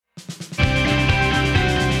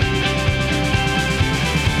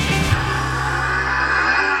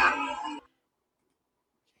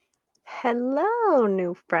Hello,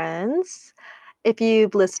 new friends. If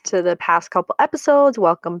you've listened to the past couple episodes,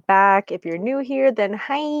 welcome back. If you're new here, then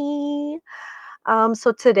hi.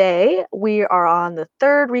 So today we are on the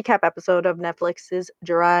third recap episode of Netflix's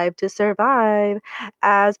Drive to Survive.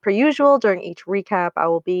 As per usual, during each recap, I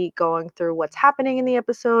will be going through what's happening in the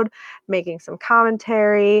episode, making some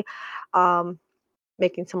commentary, um,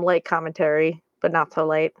 making some light commentary, but not so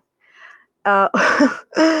light. Uh,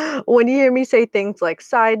 when you hear me say things like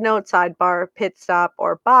side note, sidebar, pit stop,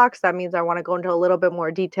 or box, that means I want to go into a little bit more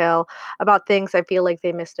detail about things I feel like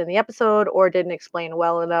they missed in the episode or didn't explain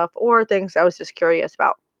well enough, or things I was just curious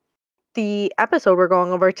about. The episode we're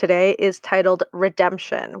going over today is titled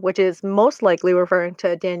Redemption, which is most likely referring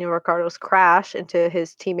to Daniel Ricciardo's crash into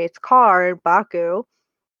his teammate's car in Baku.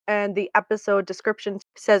 And the episode description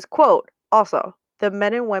says, quote, also, the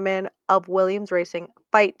men and women of Williams Racing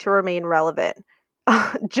fight to remain relevant.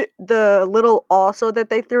 The little also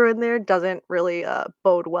that they threw in there doesn't really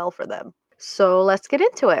bode well for them. So let's get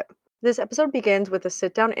into it. This episode begins with a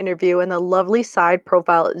sit-down interview and the lovely side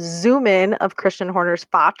profile zoom in of Christian Horner's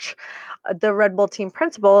Foch, the Red Bull team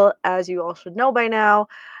principal, as you all should know by now.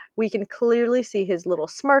 We can clearly see his little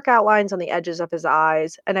smirk outlines on the edges of his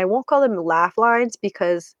eyes, and I won't call them laugh lines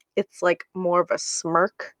because it's like more of a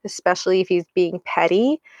smirk, especially if he's being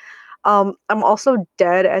petty. I'm also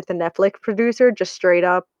dead at the Netflix producer, just straight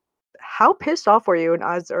up, how pissed off were you in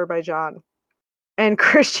Azerbaijan? And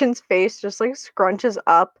Christian's face just like scrunches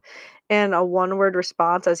up in a one-word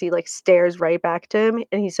response as he like stares right back to him,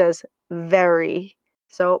 and he says, very.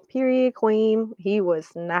 So, period, queen, he was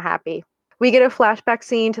not happy. We get a flashback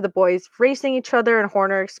scene to the boys racing each other, and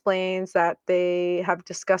Horner explains that they have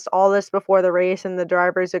discussed all this before the race, and the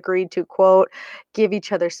drivers agreed to, quote, give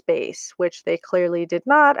each other space, which they clearly did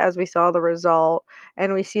not, as we saw the result.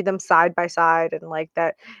 And we see them side by side and like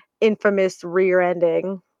that infamous rear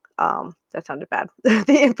ending. That sounded bad.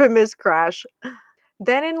 The infamous crash.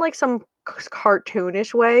 Then in like some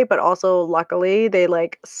cartoonish way, but also luckily they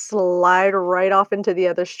like slide right off into the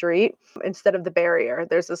other street instead of the barrier.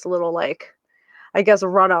 There's this little like I guess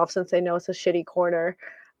runoff since they know it's a shitty corner.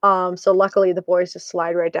 So luckily the boys just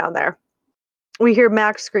slide right down there. We hear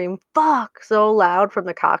Max scream fuck so loud from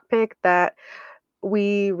the cockpit that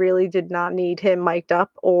we really did not need him mic'd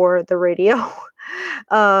up or the radio.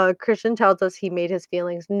 Christian tells us he made his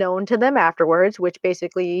feelings known to them afterwards, which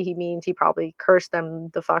basically he means he probably cursed them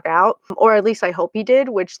the fuck out, or at least I hope he did,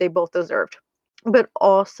 which they both deserved. But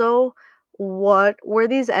also, what were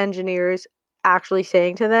these engineers actually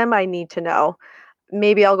saying to them? I need to know.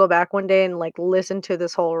 Maybe I'll go back one day and like listen to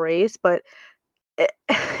this whole race, but it,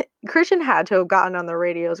 Christian had to have gotten on the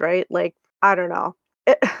radios, right? Like, I don't know.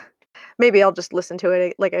 Maybe I'll just listen to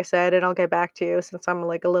it, like I said, and I'll get back to you since I'm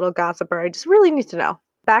like a little gossiper. I just really need to know.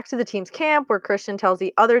 Back to the team's camp where Christian tells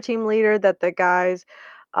the other team leader that the guys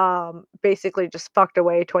basically just fucked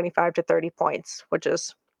away 25 to 30 points, which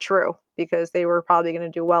is true because they were probably going to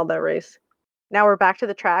do well that race. Now we're back to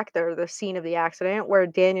the track. They're the scene of the accident where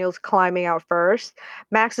Daniel's climbing out first.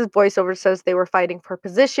 Max's voiceover says they were fighting for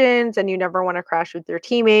positions and you never want to crash with your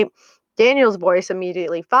teammate. Daniel's voice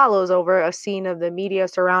immediately follows over a scene of the media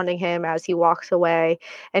surrounding him as he walks away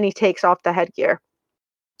and he takes off the headgear.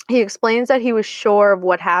 He explains that he was sure of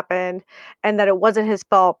what happened and that it wasn't his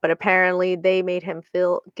fault, but apparently they made him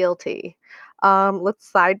feel guilty.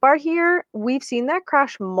 Let's sidebar here. We've seen that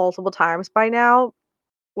crash multiple times by now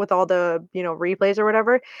with all the, replays or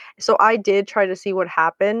whatever. So I did try to see what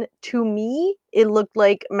happened. To me, it looked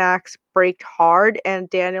like Max braked hard and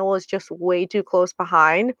Daniel was just way too close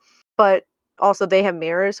behind. But also they have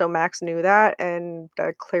mirrors, so Max knew that, and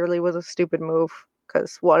that clearly was a stupid move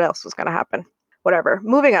because what else was going to happen? Whatever.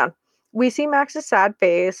 Moving on. We see Max's sad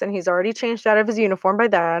face, and he's already changed out of his uniform by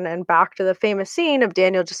then, and back to the famous scene of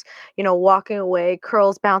Daniel just, walking away,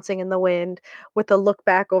 curls bouncing in the wind, with a look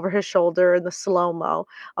back over his shoulder in the slow-mo,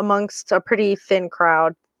 amongst a pretty thin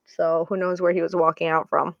crowd, so who knows where he was walking out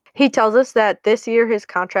from. He tells us that this year his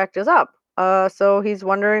contract is up, so he's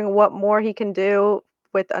wondering what more he can do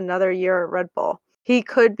with another year at Red Bull. He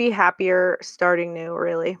could be happier starting new,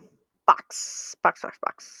 really. Box.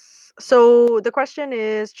 So the question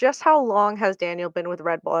is, just how long has Daniel been with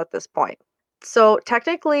Red Bull at this point? So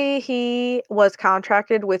technically, he was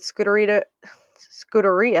contracted with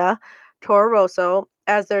Scuderia Toro Rosso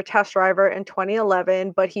as their test driver in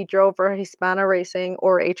 2011, but he drove for Hispana Racing,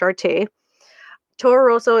 or HRT. Toro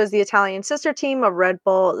Rosso is the Italian sister team of Red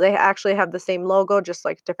Bull. They actually have the same logo, just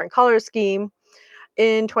like different color scheme.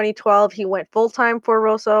 In 2012, he went full-time for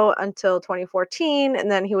Rosso until 2014, and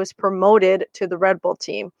then he was promoted to the Red Bull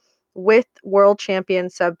team with world champion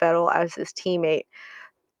Seb Vettel as his teammate.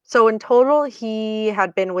 So in total, he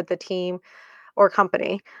had been with the team or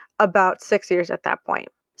company about 6 years at that point.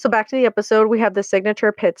 So back to the episode, we have the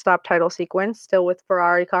signature pit stop title sequence, still with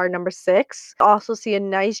Ferrari car number 6. Also see a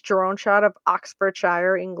nice drone shot of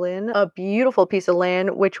Oxfordshire, England, a beautiful piece of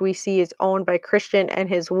land, which we see is owned by Christian and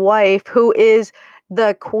his wife, who is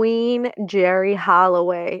the Queen Jerry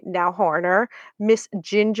Holloway, now Horner, Miss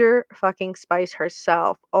Ginger fucking Spice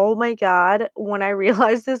herself. Oh my God. When I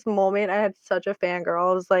realized this moment, I had such a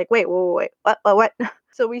fangirl. I was like, wait, what?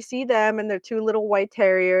 So we see them and their 2 little white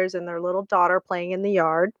terriers and their little daughter playing in the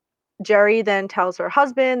yard. Jerry then tells her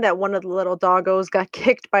husband that one of the little doggos got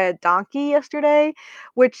kicked by a donkey yesterday,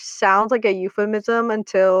 which sounds like a euphemism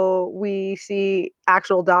until we see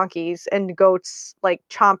actual donkeys and goats like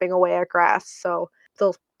chomping away at grass. So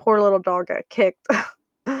the poor little dog got kicked.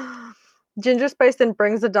 Ginger Spice then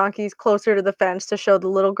brings the donkeys closer to the fence to show the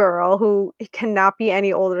little girl, who cannot be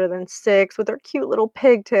any older than 6, with her cute little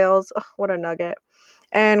pigtails. Ugh, what a nugget.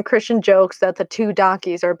 And Christian jokes that the 2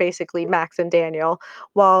 donkeys are basically Max and Daniel,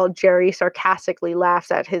 while Jerry sarcastically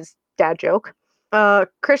laughs at his dad joke.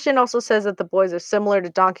 Christian also says that the boys are similar to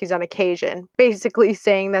donkeys on occasion, basically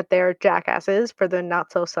saying that they're jackasses for the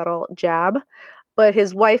not so subtle jab. But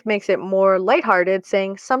his wife makes it more lighthearted,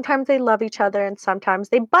 saying sometimes they love each other and sometimes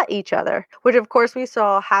they butt each other, which of course we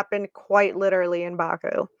saw happen quite literally in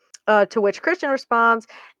Baku. To which Christian responds,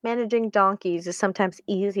 managing donkeys is sometimes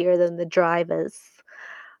easier than the drivers.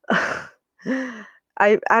 I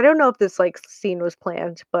don't know if this like scene was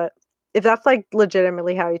planned, but if that's like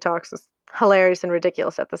legitimately how he talks, it's hilarious and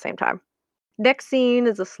ridiculous at the same time. Next scene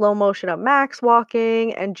is a slow motion of Max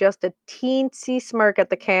walking and just a teensy smirk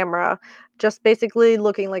at the camera, just basically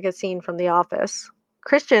looking like a scene from The Office.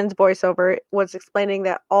 Christian's voiceover was explaining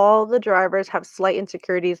that all the drivers have slight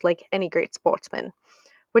insecurities like any great sportsman,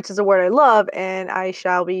 which is a word I love and I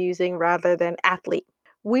shall be using rather than athlete.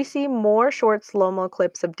 We see more short slow-mo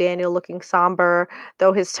clips of Daniel looking somber,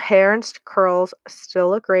 though his hair and curls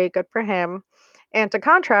still look great, good for him. And to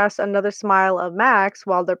contrast, another smile of Max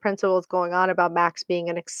while the principal is going on about Max being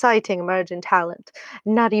an exciting emerging talent,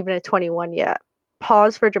 not even a 21 yet.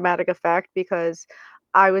 Pause for dramatic effect because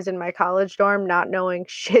I was in my college dorm not knowing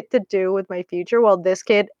shit to do with my future, while this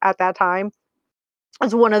kid at that time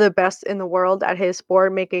is one of the best in the world at his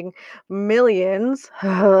sport, making millions.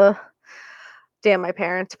 Damn my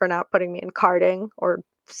parents for not putting me in karting or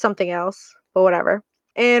something else, but whatever.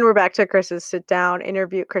 And we're back to Chris's sit down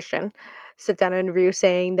interview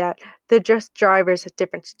saying that they're just drivers at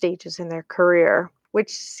different stages in their career, which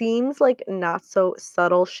seems like not so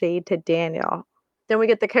subtle shade to Daniel. Then we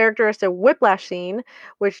get the characteristic whiplash scene,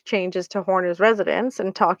 which changes to Horner's residence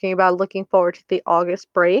and talking about looking forward to the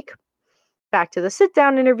August break. Back to the sit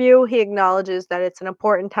down interview, he acknowledges that it's an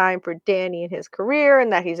important time for Danny in his career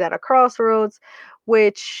and that he's at a crossroads,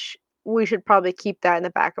 which we should probably keep that in the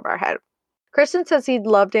back of our head. Kristen says he'd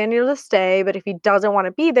love Daniel to stay, but if he doesn't want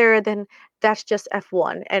to be there, then that's just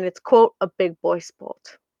F1 and it's, quote, a big boy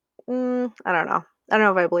sport. I don't know. I don't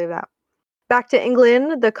know if I believe that. Back to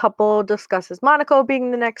England, the couple discusses Monaco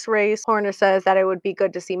being the next race. Horner says that it would be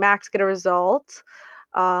good to see Max get a result.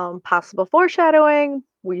 Possible foreshadowing,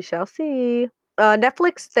 we shall see.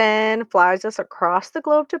 Netflix then flies us across the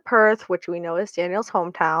globe to Perth, which we know is Daniel's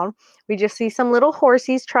hometown. We just see some little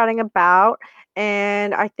horsies trotting about,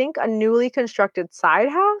 and I think a newly constructed side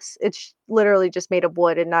house. It's literally just made of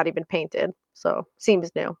wood and not even painted, so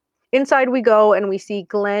seems new. Inside we go, and we see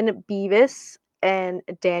Glenn Beavis and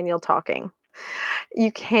Daniel talking.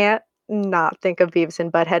 You can't not think of Beavis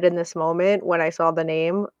and Butthead in this moment when I saw the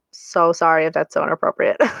name. So sorry if that's so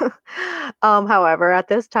inappropriate. However, at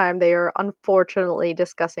this time, they are unfortunately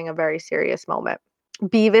discussing a very serious moment.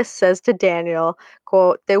 Beavis says to Daniel,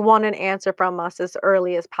 quote, they want an answer from us as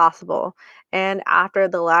early as possible. And after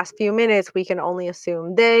the last few minutes, we can only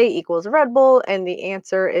assume they equals Red Bull. And the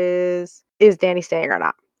answer is Danny staying or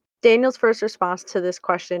not? Daniel's first response to this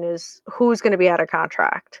question is, who's going to be out of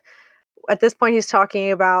contract? At this point he's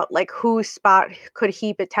talking about like whose spot could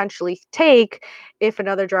he potentially take if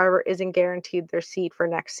another driver isn't guaranteed their seat for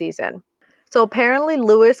next season. So apparently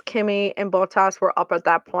Lewis, Kimi, and Bottas were up at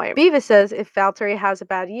that point. Beavis says if Valtteri has a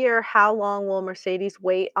bad year, how long will Mercedes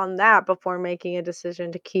wait on that before making a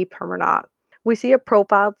decision to keep him or not? We see a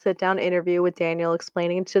profiled sit-down interview with Daniel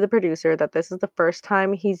explaining to the producer that this is the first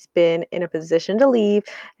time he's been in a position to leave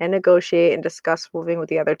and negotiate and discuss moving with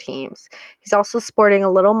the other teams. He's also sporting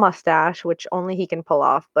a little mustache, which only he can pull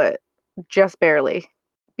off, but just barely.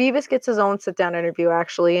 Beavis gets his own sit-down interview,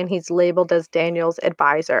 actually, and he's labeled as Daniel's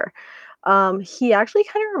advisor. He actually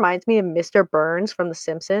kind of reminds me of Mr. Burns from The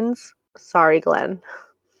Simpsons. Sorry, Glenn.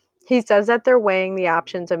 He says that they're weighing the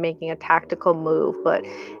options of making a tactical move, but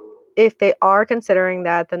If they are considering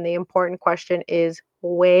that, then the important question is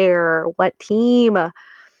where? What team?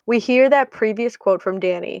 We hear that previous quote from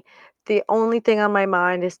Danny. The only thing on my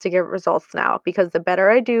mind is to get results now because the better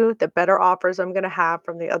I do, the better offers I'm going to have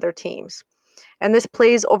from the other teams. And this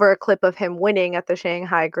plays over a clip of him winning at the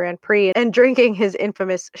Shanghai Grand Prix and drinking his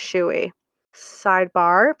infamous shui.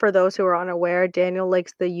 Sidebar, for those who are unaware, Daniel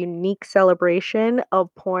likes the unique celebration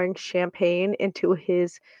of pouring champagne into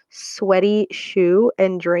his sweaty shoe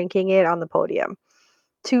and drinking it on the podium.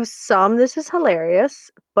 To some, this is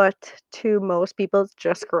hilarious, but to most people, it's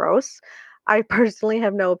just gross. I personally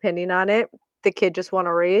have no opinion on it. The kid just won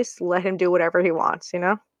a race. Let him do whatever he wants, you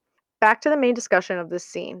know? Back to the main discussion of this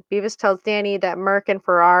scene. Beavis tells Danny that Merc and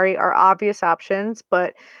Ferrari are obvious options,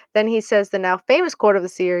 but then he says the now famous quote of the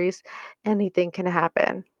series, anything can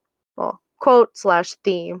happen. Well, quote slash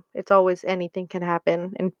theme. It's always anything can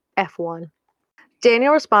happen in F1.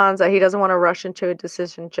 Daniel responds that he doesn't want to rush into a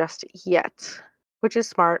decision just yet, which is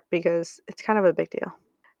smart because it's kind of a big deal.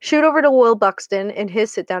 Shoot over to Will Buxton in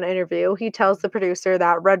his sit down interview. He tells the producer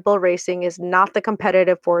that Red Bull Racing is not the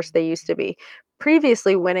competitive force they used to be,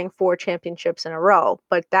 previously winning 4 championships in a row.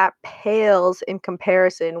 But that pales in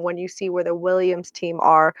comparison when you see where the Williams team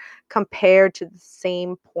are compared to the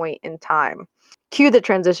same point in time. Cue the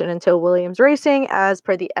transition into Williams Racing as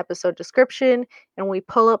per the episode description, and we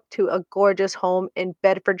pull up to a gorgeous home in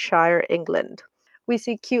Bedfordshire, England. We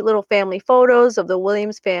see cute little family photos of the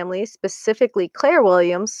Williams family, specifically Claire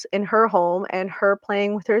Williams in her home and her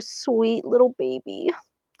playing with her sweet little baby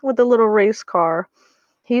with a little race car.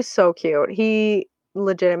 He's so cute. He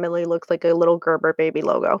legitimately looks like a little Gerber baby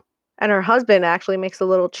logo. And her husband actually makes a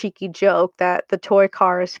little cheeky joke that the toy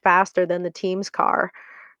car is faster than the team's car.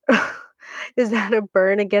 Is that a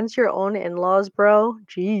burn against your own in-laws, bro?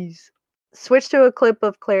 Jeez. Switch to a clip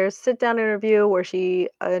of Claire's sit-down interview where she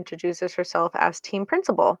introduces herself as team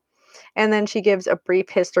principal, and then she gives a brief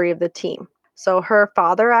history of the team. So her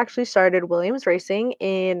father actually started Williams Racing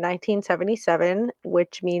in 1977,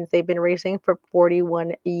 which means they've been racing for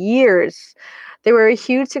 41 years. They were a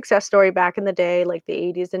huge success story back in the day, like the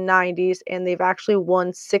 80s and 90s, and they've actually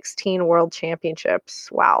won 16 world championships.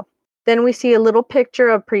 Wow. Then we see a little picture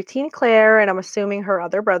of preteen Claire, and I'm assuming her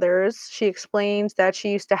other brothers. She explains that she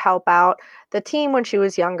used to help out the team when she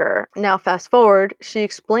was younger. Now, fast forward, she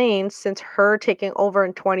explains since her taking over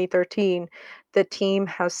in 2013, the team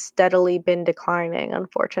has steadily been declining,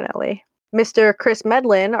 unfortunately. Mr. Chris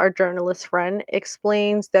Medlin, our journalist friend,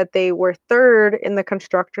 explains that they were third in the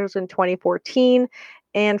constructors in 2014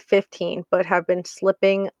 and 15, but have been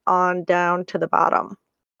slipping on down to the bottom.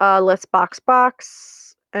 Let's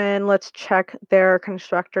box and let's check their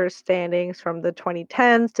constructors standings from the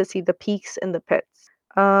 2010s to see the peaks in the pits.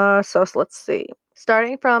 So let's see.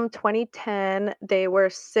 Starting from 2010, they were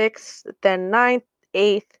sixth, then ninth,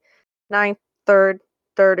 eighth, ninth, third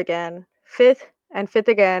again, fifth, and fifth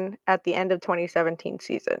again at the end of 2017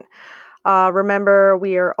 season. Remember,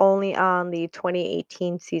 we are only on the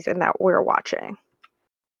 2018 season that we're watching.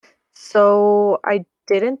 So I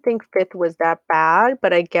didn't think fifth was that bad,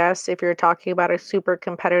 but I guess if you're talking about a super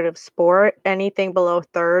competitive sport, anything below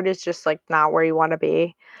third is just like not where you want to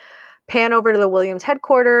be. Pan over to the Williams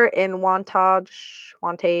headquarters in Wantage,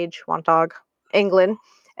 England,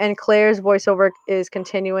 and Claire's voiceover is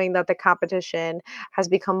continuing that the competition has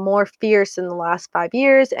become more fierce in the last 5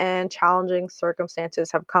 years and challenging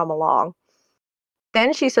circumstances have come along.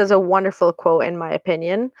 Then she says a wonderful quote, in my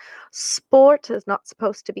opinion. Sport is not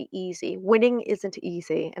supposed to be easy. Winning isn't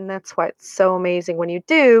easy. And that's why it's so amazing when you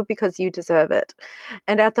do, because you deserve it.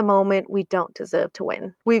 And at the moment, we don't deserve to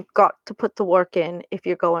win. We've got to put the work in if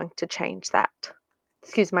you're going to change that.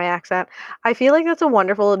 Excuse my accent. I feel like that's a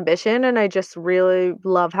wonderful admission, and I just really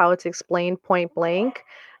love how it's explained point blank,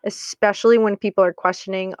 especially when people are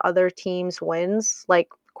questioning other teams' wins, like,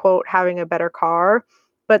 quote, having a better car.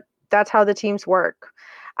 But that's how the teams work.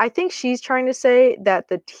 I think she's trying to say that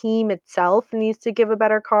the team itself needs to give a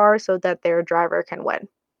better car so that their driver can win.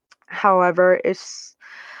 However, it's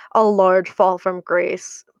a large fall from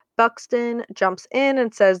grace. Buxton jumps in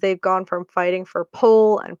and says they've gone from fighting for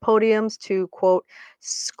pole and podiums to, quote,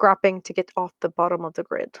 scrapping to get off the bottom of the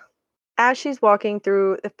grid. As she's walking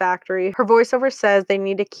through the factory, her voiceover says they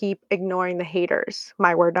need to keep ignoring the haters,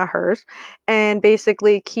 my word, not hers, and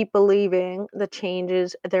basically keep believing the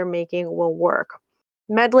changes they're making will work.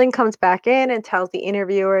 Medlin comes back in and tells the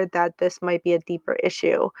interviewer that this might be a deeper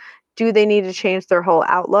issue. Do they need to change their whole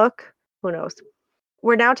outlook? Who knows?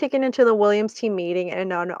 We're now taken into the Williams team meeting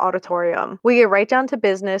in an auditorium. We get right down to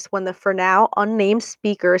business when the for now unnamed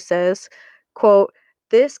speaker says, quote,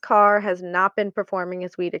 This car has not been performing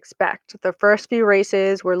as we'd expect. The first few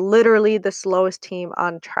races were literally the slowest team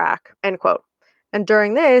on track, end quote. And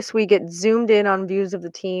during this, we get zoomed in on views of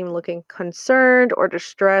the team looking concerned or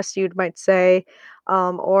distressed, you might say,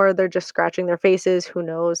 or they're just scratching their faces, who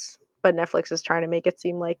knows? But Netflix is trying to make it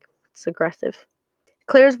seem like it's aggressive.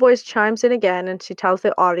 Claire's voice chimes in again and she tells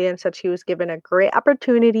the audience that she was given a great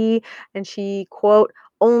opportunity and she, quote,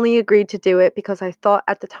 only agreed to do it because I thought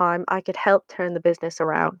at the time I could help turn the business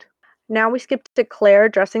around. Now we skip to Claire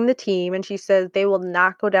addressing the team and she says they will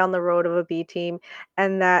not go down the road of a B team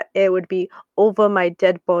and that it would be over my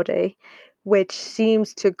dead body, which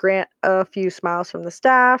seems to grant a few smiles from the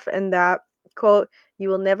staff and that, quote, you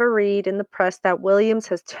will never read in the press that Williams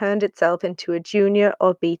has turned itself into a junior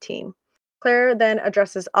or B team. Claire then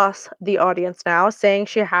addresses us, the audience now, saying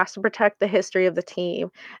she has to protect the history of the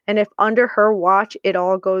team. And if under her watch it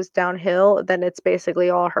all goes downhill, then it's basically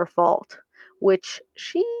all her fault. Which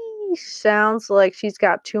she sounds like she's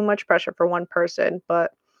got too much pressure for one person, but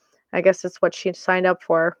I guess it's what she signed up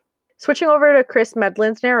for. Switching over to Chris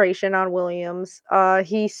Medlin's narration on Williams,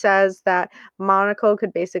 he says that Monaco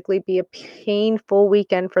could basically be a painful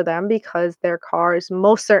weekend for them because their car is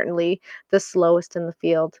most certainly the slowest in the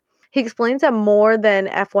field. He explains that more than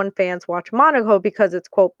F1 fans watch Monaco because it's,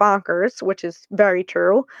 quote, bonkers, which is very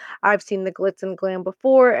true. I've seen the glitz and glam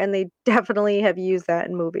before, and they definitely have used that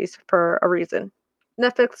in movies for a reason.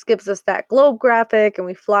 Netflix gives us that globe graphic, and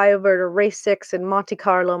we fly over to race 6 in Monte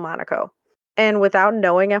Carlo, Monaco. And without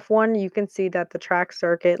knowing F1, you can see that the track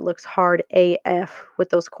circuit looks hard AF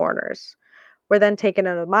with those corners. We're then taken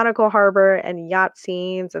into Monaco Harbor and yacht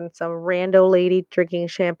scenes and some rando lady drinking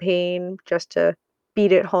champagne just to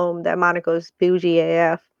beat it home that Monaco's bougie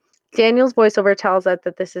AF. Daniel's voiceover tells us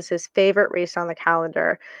that this is his favorite race on the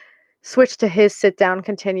calendar. Switch to his sit down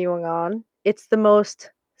continuing on. It's the most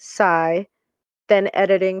sigh. Then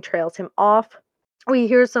editing trails him off. We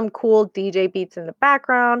hear some cool DJ beats in the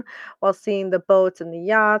background while seeing the boats and the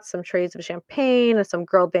yachts, some trays of champagne, and some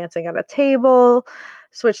girl dancing at a table.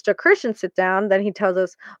 Switch to Christian sit down. Then he tells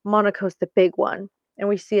us Monaco's the big one. And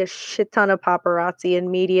we see a shit ton of paparazzi and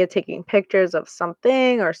media taking pictures of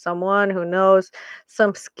something or someone, who knows.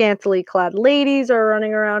 Some scantily clad ladies are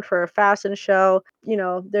running around for a fashion show.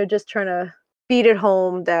 They're just trying to beat it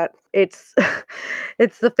home that it's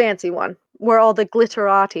it's the fancy one where all the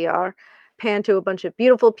glitterati are. Pan to a bunch of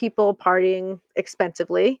beautiful people partying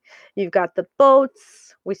expensively. You've got the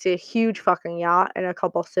boats. We see a huge fucking yacht and a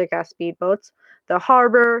couple sick ass speedboats. The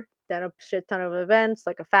harbor, then a shit ton of events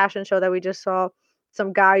like a fashion show that we just saw.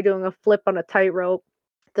 Some guy doing a flip on a tightrope.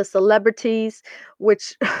 The celebrities,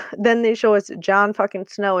 which then they show us Jon fucking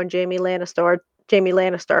Snow and Jamie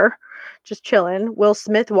Lannister, just chilling. Will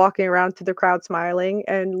Smith walking around through the crowd smiling,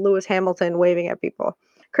 and Lewis Hamilton waving at people.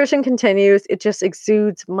 Christian continues, it just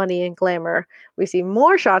exudes money and glamour. We see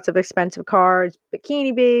more shots of expensive cars,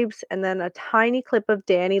 bikini babes, and then a tiny clip of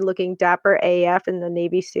Danny looking dapper AF in the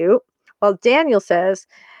navy suit. While Daniel says,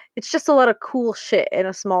 it's just a lot of cool shit in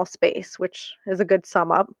a small space, which is a good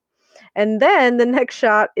sum up. And then the next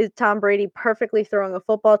shot is Tom Brady perfectly throwing a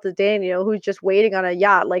football to Daniel, who's just waiting on a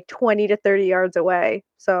yacht like 20 to 30 yards away.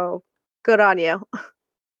 So good on you.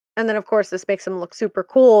 And then, of course, this makes him look super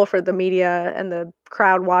cool for the media and the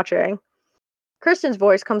crowd watching. Christian's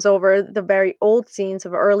voice comes over the very old scenes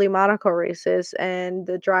of early Monaco races and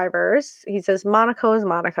the drivers. He says, Monaco is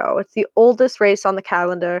Monaco. It's the oldest race on the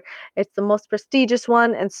calendar. It's the most prestigious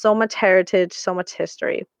one, and so much heritage, so much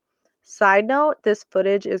history. Side note, this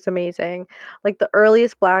footage is amazing. Like the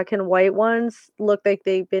earliest black and white ones look like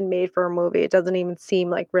they've been made for a movie. It doesn't even seem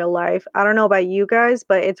like real life. I don't know about you guys,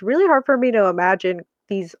 but it's really hard for me to imagine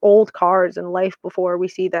these old cars in life before we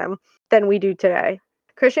see them than we do today.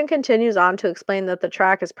 Christian continues on to explain that the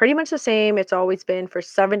track is pretty much the same it's always been for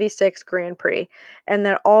 76 Grand Prix, and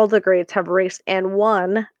that all the greats have raced and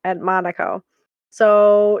won at Monaco.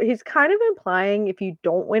 So he's kind of implying if you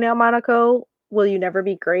don't win at Monaco, will you never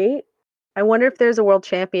be great? I wonder if there's a world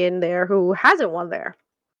champion there who hasn't won there.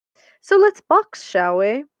 So let's box, shall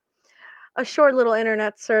we? A short little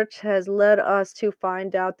internet search has led us to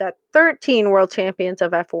find out that 13 world champions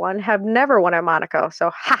of F1 have never won at Monaco.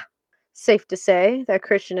 So, safe to say that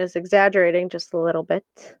Christian is exaggerating just a little bit.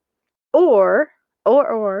 Or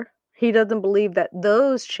he doesn't believe that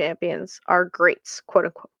those champions are greats, quote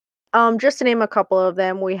unquote. Just to name a couple of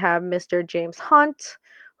them, we have Mr. James Hunt,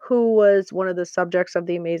 who was one of the subjects of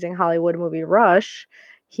the amazing Hollywood movie Rush.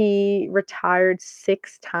 He retired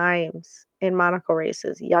 6 times in Monaco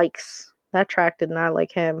races. Yikes. That track did not like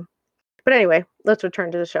him. But anyway, let's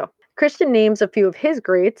return to the show. Christian names a few of his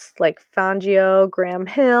greats, like Fangio, Graham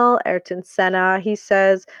Hill, Ayrton Senna. He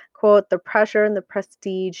says, quote, the pressure and the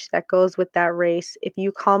prestige that goes with that race, if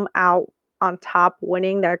you come out on top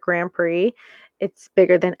winning that Grand Prix, it's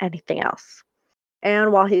bigger than anything else.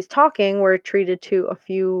 And while he's talking, we're treated to a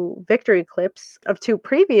few victory clips of two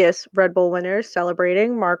previous Red Bull winners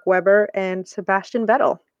celebrating, Mark Webber and Sebastian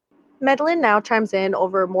Vettel. Medlin now chimes in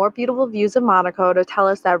over more beautiful views of Monaco to tell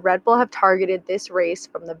us that Red Bull have targeted this race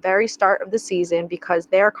from the very start of the season because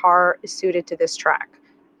their car is suited to this track.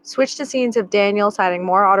 Switch to scenes of Daniel signing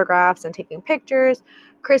more autographs and taking pictures.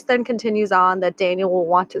 Chris then continues on that Daniel will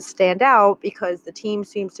want to stand out because the team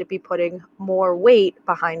seems to be putting more weight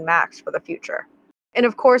behind Max for the future. And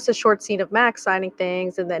of course, a short scene of Max signing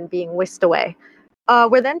things and then being whisked away.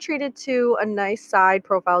 We're then treated to a nice side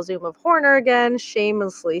profile zoom of Horner again,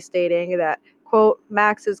 shamelessly stating that, quote,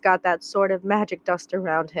 Max has got that sort of magic dust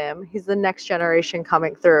around him. He's the next generation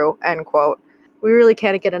coming through, end quote. We really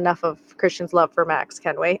can't get enough of Christian's love for Max,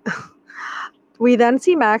 can we? We then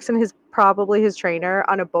see Max and probably his trainer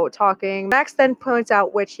on a boat talking. Max then points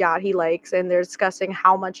out which yacht he likes, and they're discussing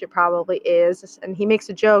how much it probably is. And he makes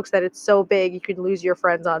a joke that it's so big you could lose your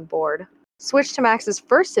friends on board. Switch to Max's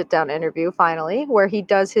first sit-down interview, finally, where he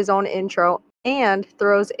does his own intro and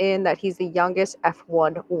throws in that he's the youngest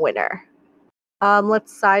F1 winner.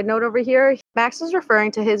 Let's side note over here. Max was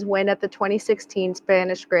referring to his win at the 2016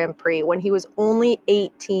 Spanish Grand Prix when he was only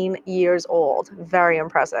 18 years old. Very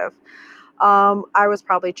impressive. I was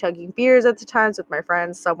probably chugging beers at the times with my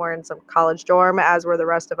friends somewhere in some college dorm, as were the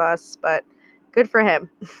rest of us, but good for him.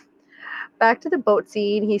 Back to the boat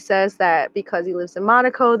scene, he says that because he lives in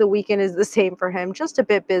Monaco, the weekend is the same for him, just a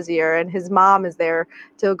bit busier, and his mom is there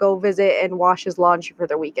to go visit and wash his laundry for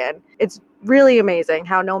the weekend. It's really amazing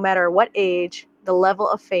how no matter what age, the level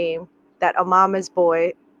of fame, that a mama's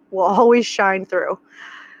boy will always shine through.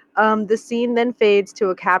 The scene then fades to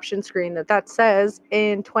a caption screen that says,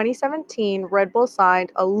 in 2017, Red Bull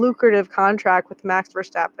signed a lucrative contract with Max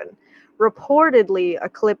Verstappen, reportedly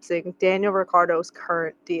eclipsing Daniel Ricciardo's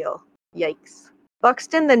current deal. Yikes.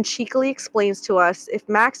 Buxton then cheekily explains to us if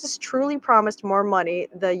Max is truly promised more money,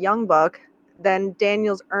 the young buck, than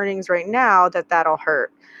Daniel's earnings right now, that'll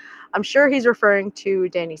hurt. I'm sure he's referring to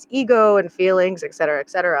Danny's ego and feelings, etc.,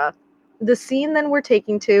 etc. The scene then we're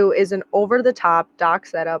taking to is an over-the-top dock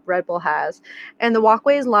setup Red Bull has, and the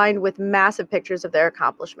walkway is lined with massive pictures of their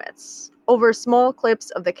accomplishments. Over small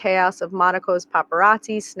clips of the chaos of Monaco's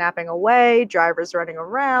paparazzi snapping away, drivers running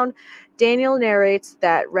around, Daniel narrates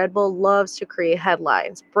that Red Bull loves to create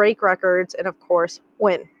headlines, break records, and of course,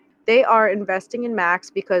 win. They are investing in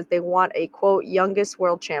Max because they want a, quote, youngest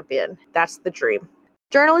world champion. That's the dream.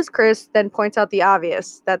 Journalist Chris then points out the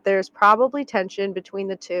obvious, that there's probably tension between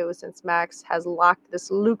the two since Max has locked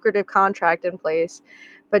this lucrative contract in place,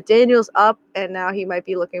 but Daniel's up and now he might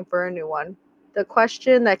be looking for a new one. The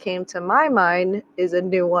question that came to my mind is a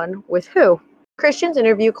new one with who? Christian's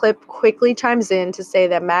interview clip quickly chimes in to say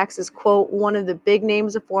that Max is, quote, one of the big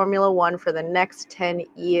names of Formula One for the next 10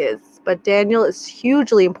 years, but Daniel is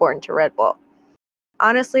hugely important to Red Bull.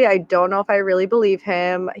 Honestly, I don't know if I really believe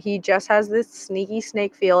him. He just has this sneaky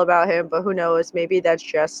snake feel about him, but who knows? Maybe that's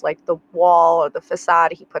just like the wall or the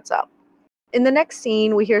facade he puts up. In the next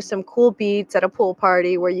scene, we hear some cool beats at a pool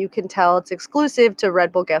party where you can tell it's exclusive to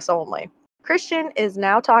Red Bull guests only. Christian is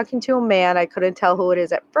now talking to a man I couldn't tell who it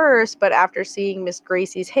is at first, but after seeing Miss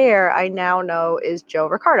Gracie's hair, I now know is Joe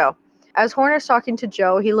Ricardo. As Horner's talking to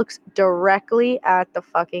Joe, he looks directly at the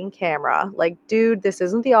fucking camera. Like, dude, this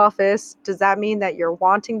isn't The Office. Does that mean that you're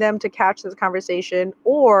wanting them to catch this conversation,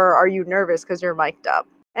 or are you nervous because you're mic'd up?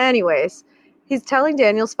 Anyways, he's telling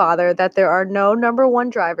Daniel's father that there are no number one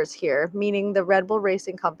drivers here, meaning the Red Bull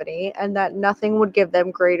Racing Company, and that nothing would give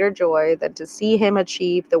them greater joy than to see him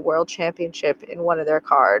achieve the world championship in one of their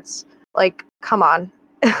cars. Like, come on.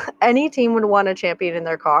 Any team would want a champion in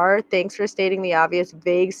their car. Thanks for stating the obvious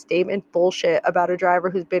vague statement bullshit about a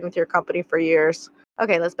driver who's been with your company for years.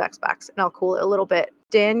 Okay, let's back, and I'll cool it a little bit.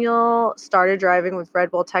 Daniel started driving with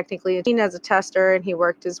Red Bull technically as a tester, and he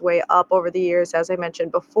worked his way up over the years, as I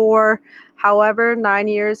mentioned before. However, 9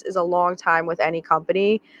 years is a long time with any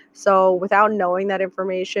company. So without knowing that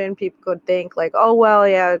information, people could think like, oh, well,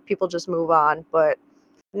 yeah, people just move on. But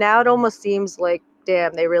now it almost seems like,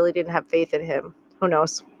 damn, they really didn't have faith in him. Who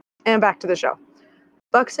knows? And back to the show.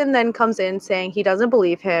 Buxton then comes in saying he doesn't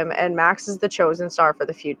believe him and Max is the chosen star for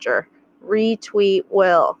the future. Retweet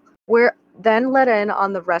Will. We're then let in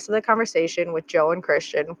on the rest of the conversation with Joe and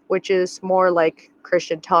Christian, which is more like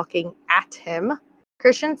Christian talking at him.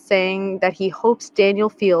 Christian saying that he hopes Daniel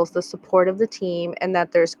feels the support of the team and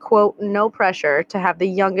that there's, quote, no pressure to have the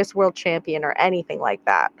youngest world champion or anything like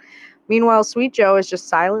that. Meanwhile, Sweet Joe is just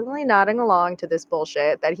silently nodding along to this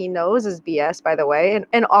bullshit that he knows is BS, by the way,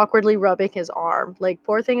 and awkwardly rubbing his arm. Like,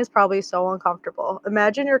 poor thing is probably so uncomfortable.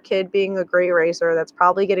 Imagine your kid being a great racer that's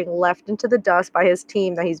probably getting left into the dust by his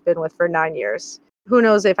team that he's been with for 9 years. Who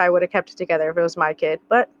knows if I would have kept it together if it was my kid,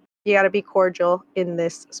 but you gotta be cordial in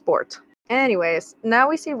this sport. Anyways, now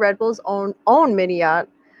we see Red Bull's own mini yacht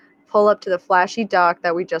pull up to the flashy dock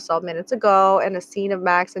that we just saw minutes ago, and a scene of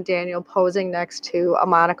Max and Daniel posing next to a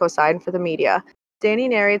Monaco sign for the media. Danny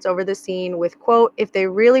narrates over the scene with, quote, "If they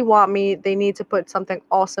really want me, they need to put something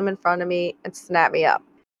awesome in front of me and snap me up."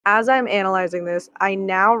 As I'm analyzing this, I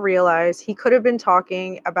now realize he could have been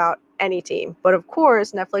talking about any team. But of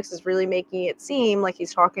course, Netflix is really making it seem like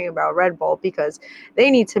he's talking about Red Bull because they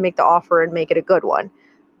need to make the offer and make it a good one.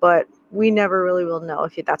 But we never really will know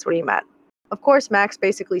if that's what he meant. Of course, Max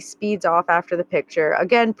basically speeds off after the picture,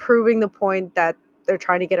 again proving the point that they're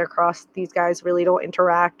trying to get across these guys really don't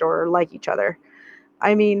interact or like each other.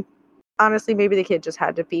 I mean, honestly, maybe the kid just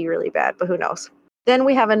had to be really bad, but who knows. Then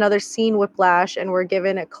we have another scene whiplash, and we're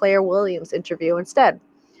given a Claire Williams interview instead.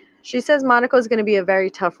 She says Monaco is going to be a very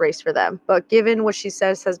tough race for them, but given what she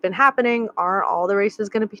says has been happening, aren't all the races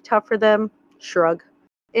going to be tough for them? Shrug.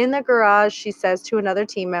 In the garage, she says to another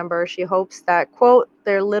team member she hopes that, quote,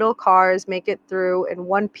 their little cars make it through in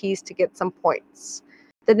one piece to get some points.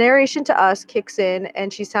 The narration to us kicks in,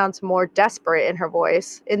 and she sounds more desperate in her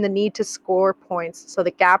voice, in the need to score points so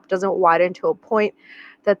the gap doesn't widen to a point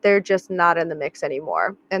that they're just not in the mix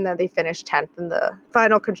anymore, and then they finish 10th in the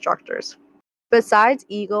final constructors. Besides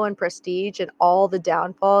ego and prestige and all the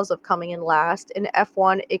downfalls of coming in last, in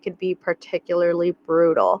F1 it could be particularly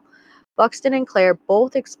brutal. Buxton and Claire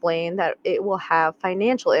both explain that it will have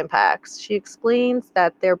financial impacts. She explains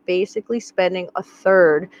that they're basically spending a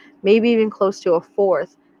third, maybe even close to a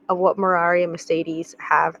fourth, of what Ferrari and Mercedes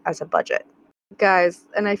have as a budget. Guys,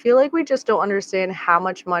 and I feel like we just don't understand how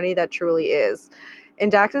much money that truly is. In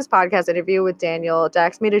Dax's podcast interview with Daniel,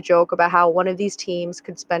 Dax made a joke about how one of these teams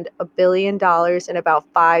could spend $1 billion in about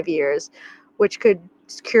 5 years, which could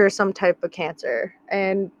cure some type of cancer.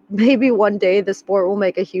 And maybe one day the sport will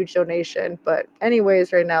make a huge donation. But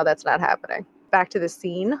anyways, right now that's not happening. Back to the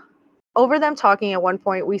scene. Over them talking at one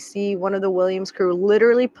point, we see one of the Williams crew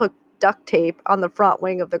literally put duct tape on the front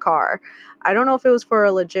wing of the car. I don't know if it was for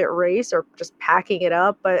a legit race or just packing it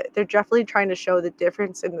up, but they're definitely trying to show the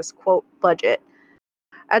difference in this, quote, budget.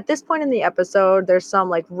 At this point in the episode, there's some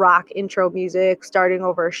like rock intro music starting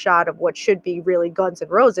over a shot of what should be really Guns N'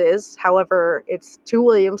 Roses. However, it's two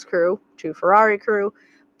Williams crew, two Ferrari crew,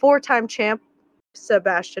 four-time champ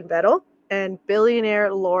Sebastian Vettel, and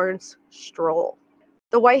billionaire Lawrence Stroll.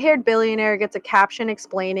 The white-haired billionaire gets a caption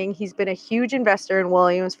explaining he's been a huge investor in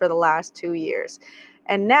Williams for the last 2 years.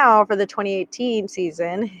 And now, for the 2018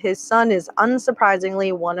 season, his son is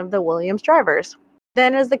unsurprisingly one of the Williams drivers.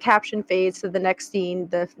 Then as the caption fades to the next scene,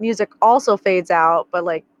 the music also fades out, but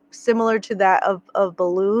like similar to that of a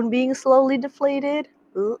balloon being slowly deflated.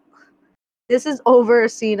 Ugh. This is over a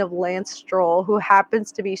scene of Lance Stroll, who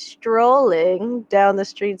happens to be strolling down the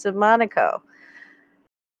streets of Monaco.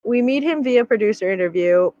 We meet him via producer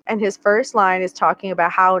interview, and his first line is talking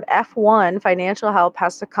about how in F1 financial help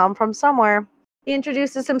has to come from somewhere. He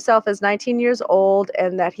introduces himself as 19 years old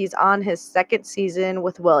and that he's on his second season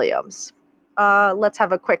with Williams. Let's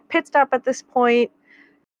have a quick pit stop at this point.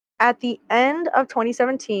 At the end of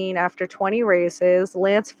 2017, after 20 races,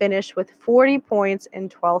 Lance finished with 40 points in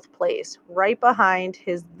 12th place, right behind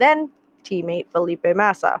his then teammate Felipe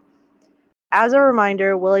Massa. As a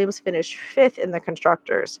reminder, Williams finished 5th in the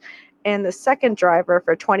constructors, and the second driver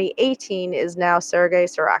for 2018 is now Sergei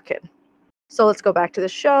Sarakin. So let's go back to the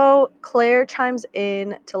show. Claire chimes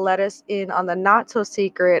in to let us in on the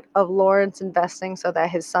not-so-secret of Lawrence investing so that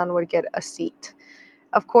his son would get a seat.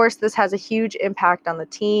 Of course, this has a huge impact on the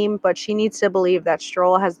team, but she needs to believe that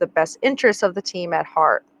Stroll has the best interests of the team at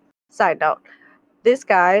heart. Side note, this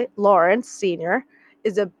guy, Lawrence Sr.,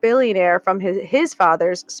 is a billionaire from his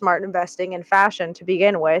father's smart investing in fashion to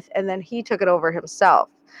begin with, and then he took it over himself.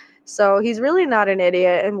 So he's really not an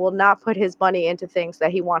idiot and will not put his money into things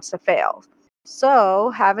that he wants to fail.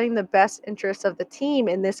 So having the best interests of the team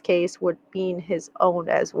in this case would mean his own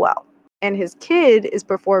as well. And his kid is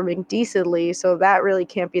performing decently, so that really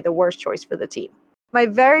can't be the worst choice for the team. My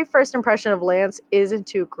very first impression of Lance isn't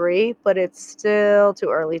too great, but it's still too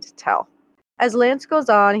early to tell. As Lance goes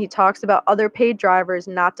on, he talks about other paid drivers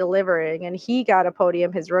not delivering, and he got a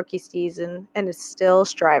podium his rookie season and is still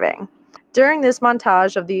striving. During this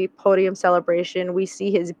montage of the podium celebration, we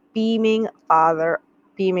see his beaming father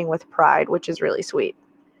beaming with pride, which is really sweet.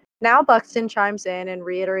 Now Buxton chimes in and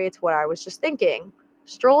reiterates what I was just thinking.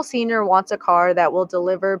 Stroll Sr. wants a car that will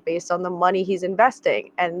deliver based on the money he's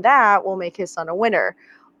investing, and that will make his son a winner,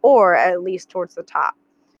 or at least towards the top.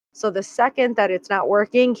 So the second that it's not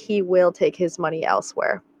working, he will take his money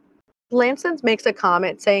elsewhere. Lampson makes a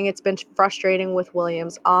comment saying it's been frustrating with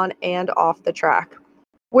Williams on and off the track.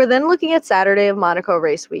 We're then looking at Saturday of Monaco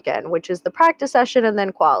race weekend, which is the practice session and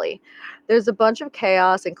then quali. There's a bunch of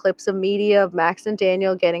chaos and clips of media of Max and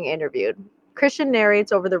Daniel getting interviewed. Christian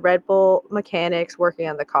narrates over the Red Bull mechanics working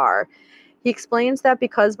on the car. He explains that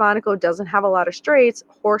because Monaco doesn't have a lot of straights,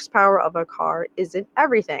 horsepower of a car isn't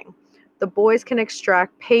everything. The boys can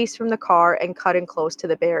extract pace from the car and cut in close to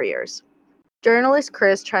the barriers. Journalist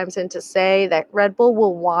Chris chimes in to say that Red Bull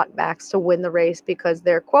will want Max to win the race because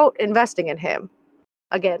they're, quote, investing in him.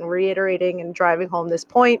 Again, reiterating and driving home this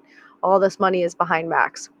point, all this money is behind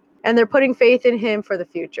Max. And they're putting faith in him for the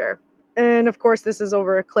future. And of course, this is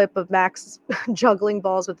over a clip of Max juggling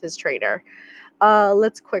balls with his trainer.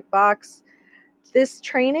 Let's quick box. This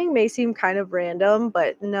training may seem kind of random,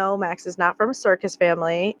 but no, Max is not from a circus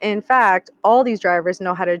family. In fact, all these drivers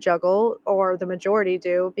know how to juggle, or the majority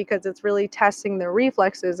do, because it's really testing their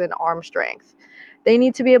reflexes and arm strength. They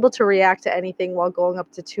need to be able to react to anything while going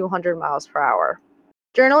up to 200 miles per hour.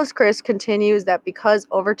 Journalist Chris continues that because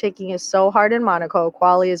overtaking is so hard in Monaco,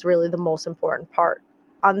 quali is really the most important part.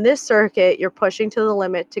 On this circuit, you're pushing to the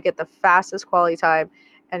limit to get the fastest quali time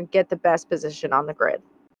and get the best position on the grid.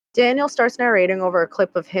 Daniel starts narrating over a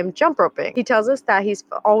clip of him jump roping. He tells us that he's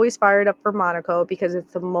always fired up for Monaco because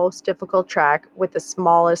it's the most difficult track with the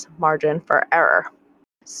smallest margin for error.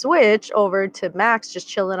 Switch over to Max just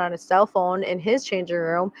chilling on his cell phone in his changing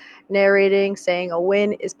room, narrating, saying a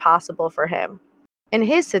win is possible for him. In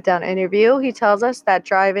his sit-down interview, he tells us that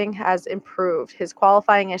driving has improved. His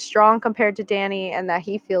qualifying is strong compared to Danny and that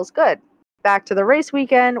he feels good. Back to the race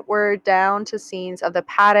weekend, we're down to scenes of the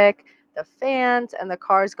paddock, the fans, and the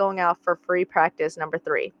cars going out for free practice number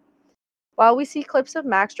 3. While we see clips of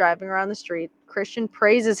Max driving around the street, Christian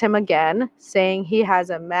praises him again, saying he has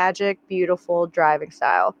a magic, beautiful driving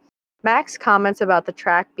style. Max comments about the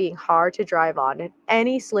track being hard to drive on, and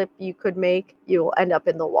any slip you could make, you will end up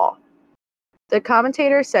in the wall. The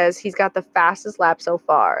commentator says he's got the fastest lap so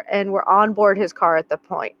far, and we're on board his car at the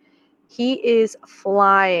point. He is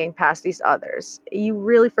flying past these others. You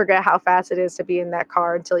really forget how fast it is to be in that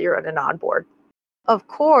car until you're in an onboard. Of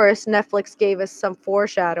course, Netflix gave us some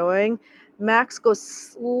foreshadowing. Max goes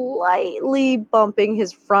slightly bumping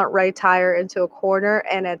his front right tire into a corner,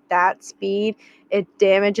 and at that speed, it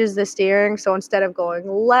damages the steering. So instead of going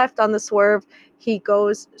left on the swerve, he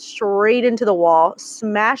goes straight into the wall,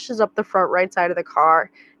 smashes up the front right side of the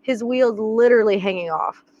car, his wheels literally hanging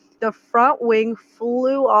off. The front wing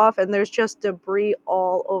flew off, and there's just debris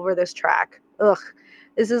all over this track. Ugh,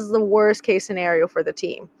 this is the worst case scenario for the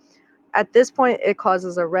team. At this point, it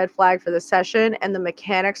causes a red flag for the session, and the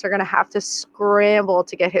mechanics are going to have to scramble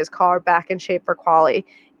to get his car back in shape for quali,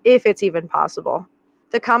 if it's even possible.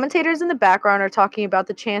 The commentators in the background are talking about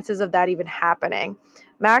the chances of that even happening.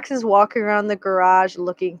 Max is walking around the garage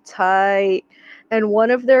looking tight, and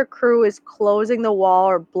one of their crew is closing the wall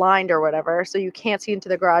or blind or whatever, so you can't see into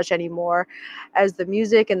the garage anymore as the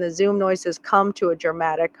music and the zoom noises come to a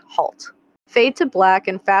dramatic halt. Fade to black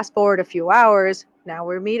and fast forward a few hours. Now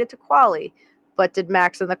we're made it to quali. But did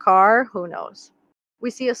Max in the car? Who knows?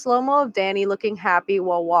 We see a slow-mo of Danny looking happy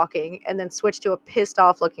while walking and then switch to a pissed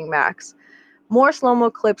off looking Max. More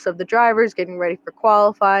slow-mo clips of the drivers getting ready for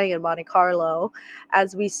qualifying in Monte Carlo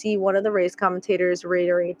as we see one of the race commentators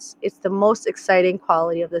reiterates it's the most exciting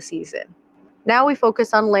quality of the season. Now we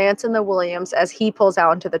focus on Lance and the Williams as he pulls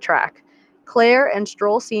out into the track. Claire and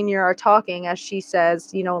Stroll Sr. are talking as she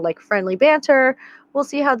says, like friendly banter. We'll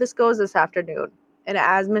see how this goes this afternoon. And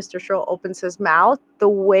as Mr. Stroll opens his mouth, the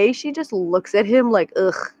way she just looks at him like,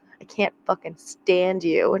 ugh, I can't fucking stand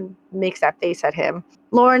you, and makes that face at him.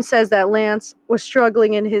 Lauren says that Lance was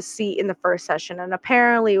struggling in his seat in the first session and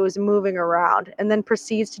apparently was moving around, and then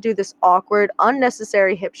proceeds to do this awkward,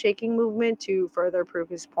 unnecessary hip-shaking movement to further prove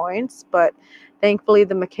his points, but thankfully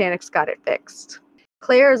the mechanics got it fixed.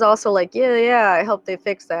 Claire is also like, yeah, I hope they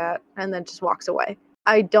fix that, and then just walks away.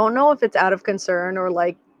 I don't know if it's out of concern or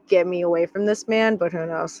like, get me away from this man, but who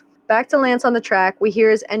knows. Back to Lance on the track, we hear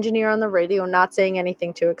his engineer on the radio not saying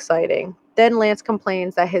anything too exciting. Then Lance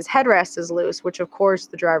complains that his headrest is loose, which of course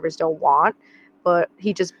the drivers don't want, but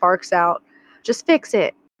he just barks out, just fix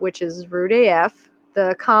it, which is rude AF.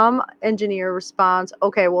 The calm engineer responds,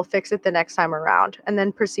 okay, we'll fix it the next time around, and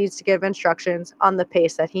then proceeds to give instructions on the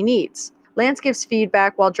pace that he needs. Lance gives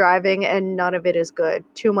feedback while driving, and none of it is good.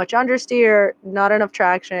 Too much understeer, not enough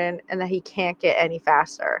traction, and that he can't get any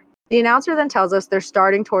faster. The announcer then tells us they're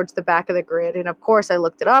starting towards the back of the grid, and of course I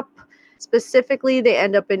looked it up. Specifically, they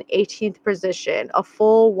end up in 18th position, a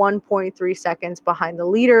full 1.3 seconds behind the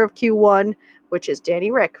leader of Q1, which is Danny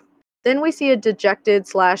Rick. Then we see a dejected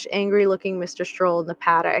 / angry looking Mr. Stroll in the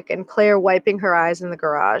paddock and Claire wiping her eyes in the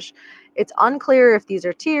garage. It's unclear if these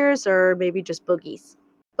are tears or maybe just boogies.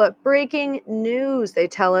 But breaking news, they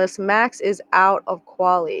tell us Max is out of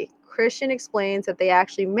quali. Christian explains that they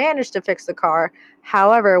actually managed to fix the car.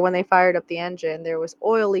 However, when they fired up the engine, there was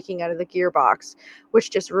oil leaking out of the gearbox, which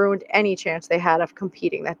just ruined any chance they had of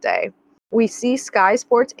competing that day. We see Sky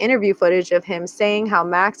Sports interview footage of him saying how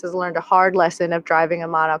Max has learned a hard lesson of driving in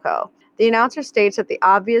Monaco. The announcer states that the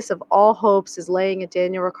obvious of all hopes is laying at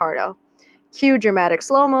Daniel Ricciardo. Cue dramatic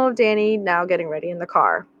slow-mo of Danny now getting ready in the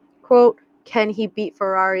car. Quote, can he beat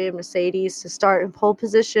Ferrari and Mercedes to start in pole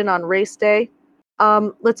position on race day?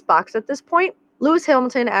 Let's box at this point. Lewis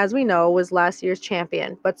Hamilton, as we know, was last year's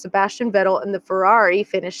champion, but Sebastian Vettel and the Ferrari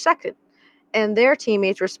finished second, and their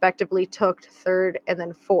teammates respectively took third and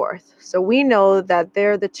then fourth. So we know that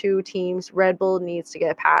they're the two teams Red Bull needs to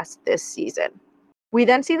get past this season. We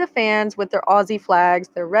then see the fans with their Aussie flags,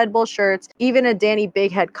 their Red Bull shirts, even a Danny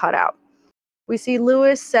Big Head cutout. We see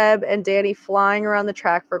Lewis, Seb, and Danny flying around the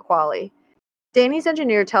track for quali. Danny's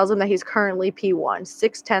engineer tells him that he's currently P1,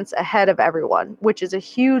 6/10 ahead of everyone, which is a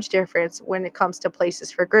huge difference when it comes to places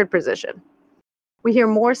for grid position. We hear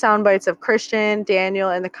more sound bites of Christian, Daniel,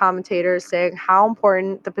 and the commentators saying how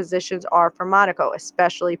important the positions are for Monaco,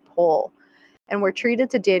 especially pole. And we're treated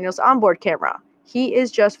to Daniel's onboard camera. He is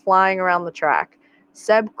just flying around the track.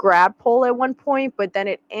 Seb grabbed pole at one point, but then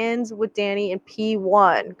it ends with Danny in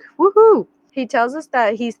P1. Woohoo! He tells us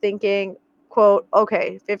that he's thinking, quote,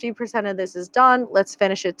 okay, 50% of this is done. Let's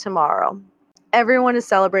finish it tomorrow. Everyone is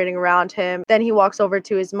celebrating around him. Then he walks over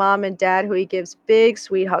to his mom and dad, who he gives big,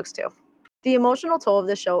 sweet hugs to. The emotional toll of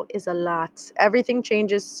the show is a lot. Everything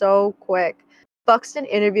changes so quick. Buxton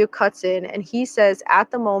interview cuts in, and he says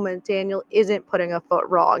at the moment Daniel isn't putting a foot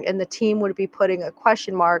wrong, and the team would be putting a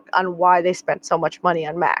question mark on why they spent so much money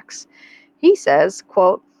on Max. He says,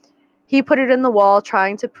 quote, he put it in the wall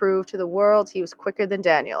trying to prove to the world he was quicker than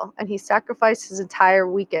Daniel, and he sacrificed his entire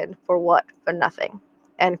weekend for what? For nothing.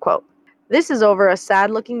 End quote. This is over a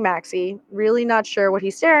sad-looking Maxie, really not sure what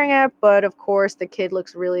he's staring at, but of course the kid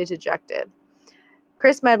looks really dejected.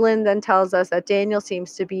 Chris Medlin then tells us that Daniel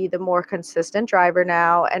seems to be the more consistent driver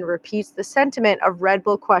now and repeats the sentiment of Red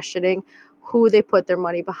Bull questioning who they put their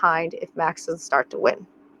money behind if Max doesn't start to win.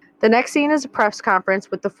 The next scene is a press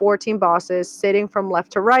conference with the 4 team bosses sitting from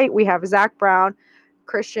left to right. We have Zach Brown,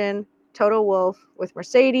 Christian, Toto Wolff with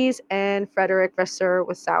Mercedes, and Frederick Vasseur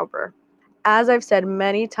with Sauber. As I've said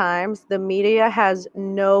many times, the media has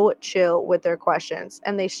no chill with their questions,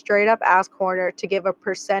 and they straight up ask Horner to give a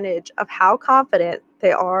percentage of how confident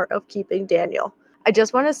they are of keeping Daniel. I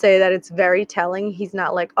just want to say that it's very telling. He's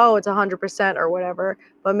not like, oh, it's 100% or whatever,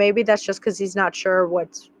 but maybe that's just because he's not sure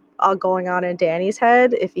what's going on in Danny's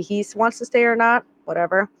head, if he wants to stay or not,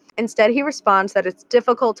 whatever. Instead, he responds that it's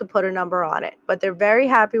difficult to put a number on it, but they're very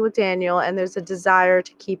happy with Daniel and there's a desire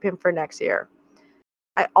to keep him for next year.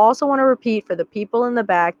 I also want to repeat for the people in the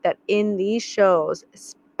back that in these shows,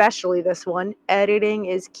 especially this one, editing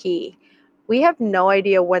is key. We have no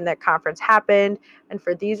idea when that conference happened, and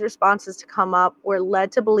for these responses to come up, we're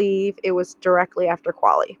led to believe it was directly after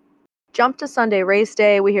quali. Jump to Sunday race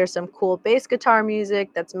day, we hear some cool bass guitar music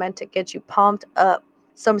that's meant to get you pumped up.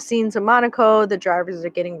 Some scenes in Monaco, the drivers are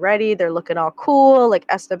getting ready, they're looking all cool, like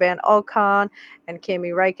Esteban Ocon and Kimi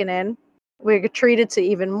Räikkönen. We're treated to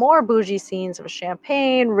even more bougie scenes of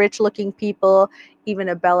champagne, rich-looking people, even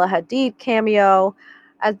a Bella Hadid cameo.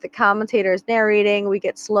 As the commentator is narrating, we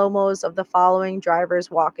get slow-mos of the following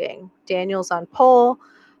drivers walking. Daniel's on pole,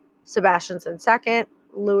 Sebastian's in second,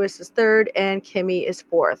 Lewis is third, and Kimi is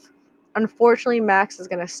fourth. Unfortunately, Max is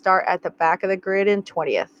going to start at the back of the grid in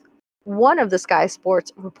 20th. One of the Sky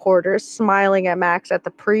Sports reporters, smiling at Max at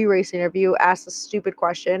the pre-race interview, asks a stupid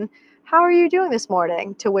question, how are you doing this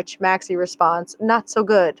morning? To which Maxie responds, not so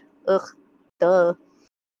good. Ugh, duh.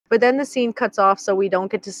 But then the scene cuts off, so we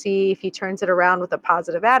don't get to see if he turns it around with a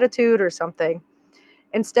positive attitude or something.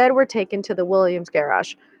 Instead, we're taken to the Williams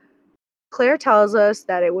garage. Claire tells us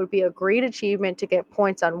that it would be a great achievement to get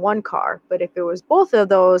points on one car, but if it was both of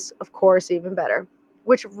those, of course, even better,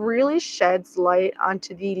 which really sheds light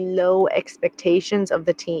onto the low expectations of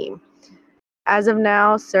the team. As of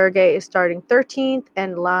now, Sergey is starting 13th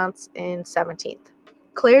and Lance in 17th.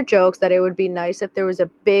 Claire jokes that it would be nice if there was a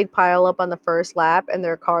big pileup on the first lap and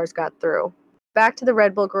their cars got through. Back to the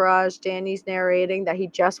Red Bull garage, Danny's narrating that he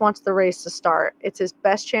just wants the race to start. It's his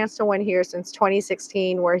best chance to win here since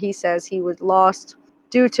 2016, where he says he was lost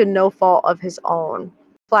due to no fault of his own.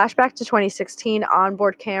 Flashback to 2016,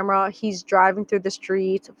 onboard camera, he's driving through the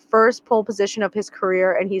streets, first pole position of his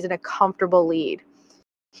career, and he's in a comfortable lead.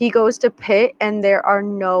 He goes to pit and there are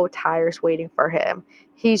no tires waiting for him.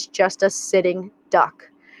 He's just a sitting duck.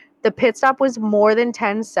 The pit stop was more than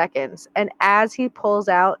 10 seconds, and as he pulls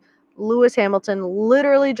out, Lewis Hamilton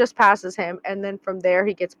literally just passes him, and then from there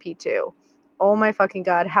he gets P2. Oh my fucking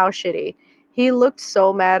god, how shitty. He looked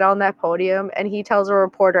so mad on that podium, and he tells a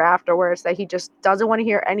reporter afterwards that he just doesn't want to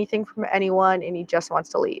hear anything from anyone and he just wants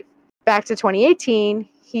to leave. Back to 2018,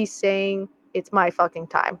 he's saying, "It's my fucking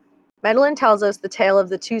time." Medellin tells us the tale of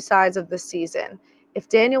the two sides of the season. If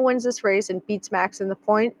Daniel wins this race and beats Max in the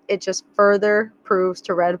point, it just further proves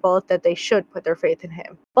to Red Bull that they should put their faith in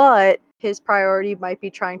him. But his priority might be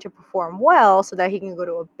trying to perform well so that he can go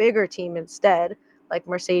to a bigger team instead, like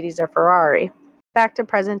Mercedes or Ferrari. Back to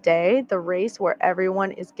present day, the race where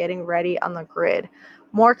everyone is getting ready on the grid.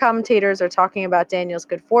 More commentators are talking about Daniel's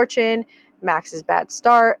good fortune, Max's bad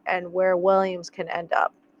start, and where Williams can end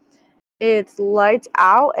up. It's lights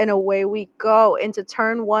out and away we go. Into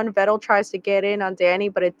turn one, Vettel tries to get in on Danny,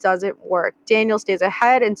 but it doesn't work. Daniel stays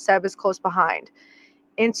ahead and Seb is close behind.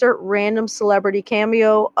 Insert random celebrity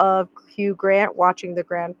cameo of Hugh Grant watching the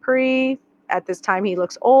Grand Prix. At this time, he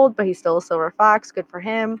looks old, but he's still a silver fox. Good for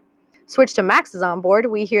him. Switch to Max's on board.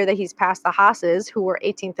 We hear that he's passed the Haas's, who were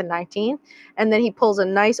 18th and 19th, and then he pulls a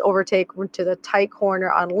nice overtake to the tight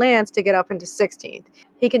corner on Lance to get up into 16th.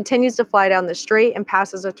 He continues to fly down the straight and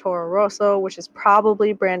passes a Toro Rosso, which is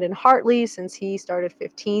probably Brandon Hartley since he started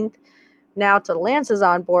 15th. Now to Lance's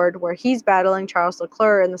on board, where he's battling Charles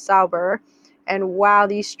Leclerc in the Sauber. And wow,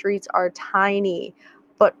 these streets are tiny.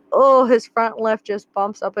 But oh, his front left just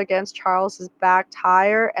bumps up against Charles's back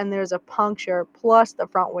tire, and there's a puncture, plus the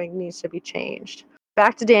front wing needs to be changed.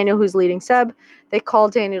 Back to Daniel, who's leading Seb. They call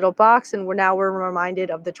Daniel to box, and we're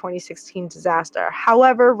reminded of the 2016 disaster.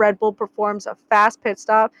 However, Red Bull performs a fast pit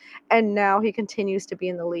stop, and now he continues to be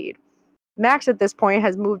in the lead. Max at this point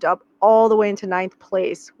has moved up all the way into 9th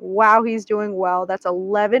place. Wow, he's doing well. That's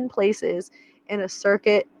 11 places in a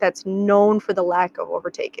circuit that's known for the lack of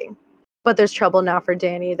overtaking. But there's trouble now for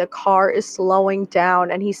Danny. The car is slowing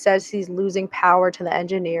down, and he says he's losing power to the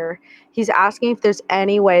engineer. He's asking if there's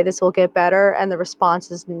any way this will get better, and the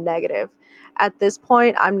response is negative. At this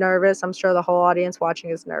point, I'm nervous. I'm sure the whole audience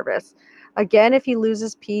watching is nervous. Again, if he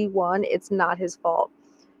loses P1, it's not his fault.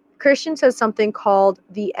 Christian says something called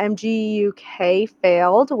the MGUK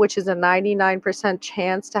failed, which is a 99%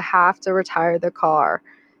 chance to have to retire the car.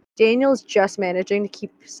 Daniel's just managing to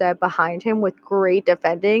keep Seb behind him with great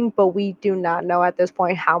defending, but we do not know at this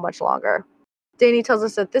point how much longer. Danny tells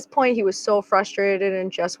us at this point he was so frustrated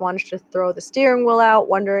and just wanted to throw the steering wheel out,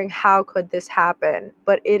 wondering how could this happen.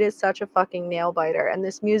 But it is such a fucking nail biter, and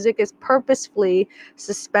this music is purposefully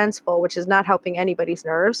suspenseful, which is not helping anybody's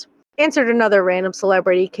nerves. Insert another random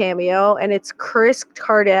celebrity cameo, and it's Kris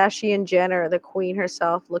Kardashian Jenner, the queen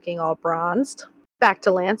herself, looking all bronzed. Back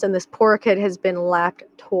to Lance, and this poor kid has been lapped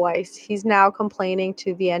twice. He's now complaining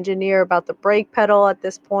to the engineer about the brake pedal at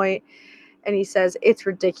this point, and he says, "It's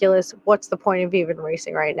ridiculous. What's the point of even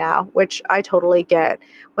racing right now?" Which I totally get.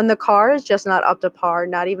 When the car is just not up to par,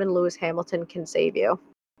 not even Lewis Hamilton can save you.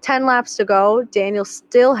 10 laps to go. Daniel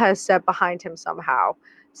still has Seb behind him somehow.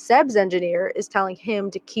 Seb's engineer is telling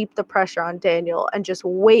him to keep the pressure on Daniel and just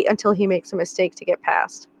wait until he makes a mistake to get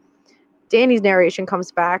past. Danny's narration comes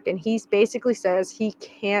back, and he basically says he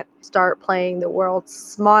can't start playing the world's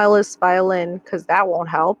smallest violin because that won't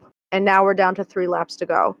help. And now we're down to 3 laps to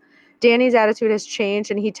go. Danny's attitude has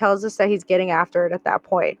changed, and he tells us that he's getting after it at that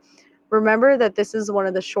point. Remember that this is one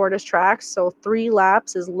of the shortest tracks, so 3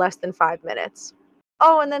 laps is less than 5 minutes.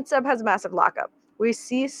 Oh, and then Seb has a massive lockup. We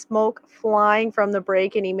see smoke flying from the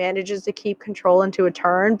brake, and he manages to keep control into a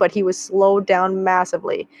turn, but he was slowed down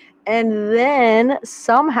massively. And then,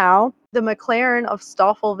 somehow, the McLaren of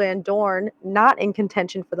Stoffel Van Dorn, not in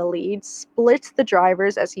contention for the lead, splits the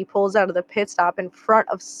drivers as he pulls out of the pit stop in front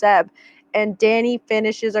of Seb, and Danny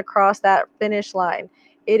finishes across that finish line.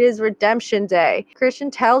 It is redemption day.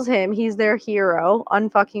 Christian tells him he's their hero,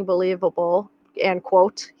 unfucking believable, and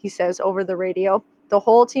quote, he says over the radio. The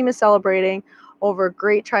whole team is celebrating over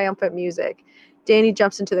great triumphant music. Danny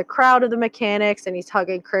jumps into the crowd of the mechanics and he's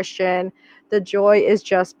hugging Christian. The joy is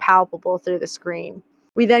just palpable through the screen.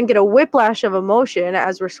 We then get a whiplash of emotion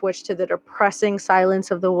as we're switched to the depressing silence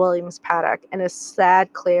of the Williams paddock and a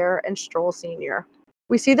sad Claire and Stroll Sr.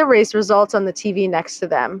 We see the race results on the TV next to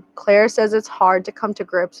them. Claire says it's hard to come to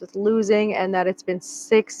grips with losing and that it's been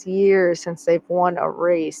 6 years since they've won a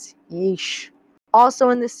race. Yeesh. Also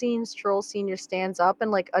in the scene, Stroll Sr. stands up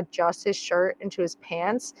and adjusts his shirt into his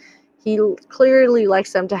pants. He clearly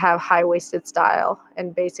likes them to have high-waisted style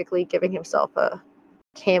and basically giving himself a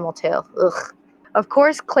camel tail. Ugh. Of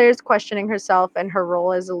course, Claire's questioning herself and her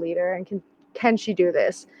role as a leader, and can she do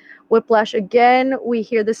this? Whiplash again. We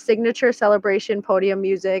hear the signature celebration podium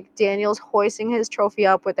music. Daniel's hoisting his trophy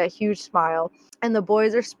up with a huge smile, and the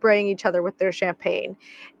boys are spraying each other with their champagne.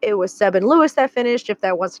 It was Seb and Lewis that finished, if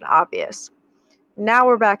that wasn't obvious. Now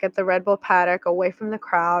we're back at the Red Bull paddock, away from the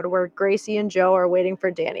crowd, where Gracie and Joe are waiting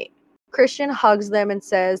for Danny. Christian hugs them and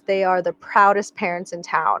says they are the proudest parents in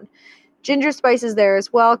town. Ginger Spice is there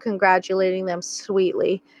as well, congratulating them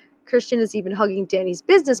sweetly. Christian is even hugging Danny's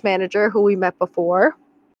business manager, who we met before.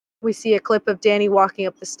 We see a clip of Danny walking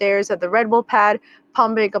up the stairs at the Red Bull pad,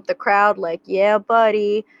 pumping up the crowd like, yeah,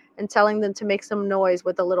 buddy, and telling them to make some noise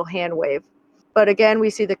with a little hand wave. But again,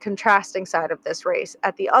 we see the contrasting side of this race.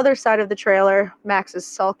 At the other side of the trailer, Max is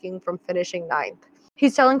sulking from finishing ninth.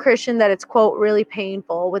 He's telling Christian that it's, quote, really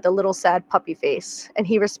painful with a little sad puppy face. And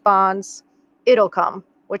he responds, it'll come,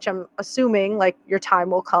 which I'm assuming like your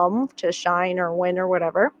time will come to shine or win or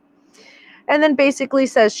whatever. And then basically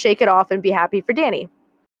says, shake it off and be happy for Danny.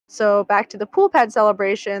 So back to the pool pad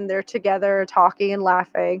celebration, they're together talking and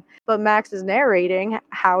laughing. But Max is narrating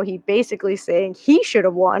how he basically saying he should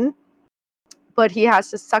have won, but he has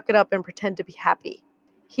to suck it up and pretend to be happy.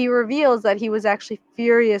 He reveals that he was actually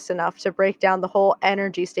furious enough to break down the whole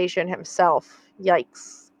energy station himself.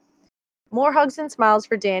 Yikes. More hugs and smiles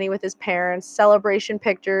for Danny with his parents, celebration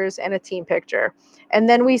pictures, and a team picture. And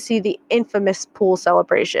then we see the infamous pool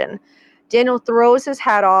celebration. Daniel throws his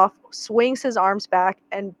hat off, swings his arms back,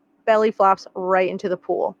 and belly flops right into the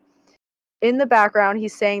pool. In the background,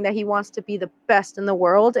 he's saying that he wants to be the best in the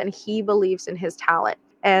world and he believes in his talent.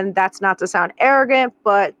 And that's not to sound arrogant,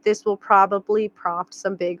 but this will probably prompt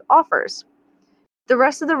some big offers. The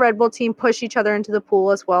rest of the Red Bull team push each other into the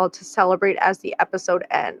pool as well to celebrate as the episode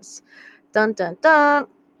ends. Dun dun dun!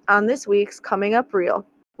 On this week's Coming Up Reel,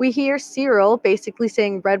 we hear Cyril basically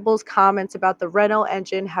saying Red Bull's comments about the Renault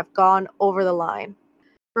engine have gone over the line.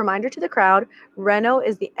 Reminder to the crowd, Renault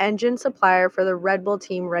is the engine supplier for the Red Bull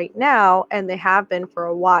team right now, and they have been for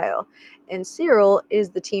a while. And Cyril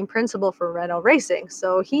is the team principal for Renault Racing,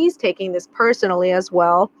 so he's taking this personally as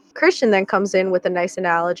well. Christian then comes in with a nice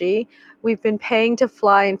analogy. We've been paying to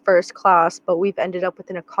fly in first class, but we've ended up with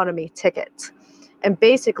an economy ticket. And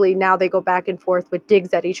basically now they go back and forth with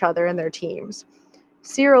digs at each other and their teams.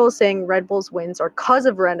 Cyril is saying Red Bull's wins are because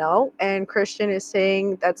of Renault, and Christian is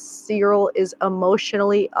saying that Cyril is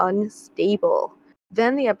emotionally unstable.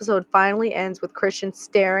 Then the episode finally ends with Christian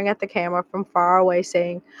staring at the camera from far away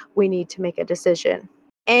saying, we need to make a decision.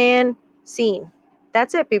 And scene.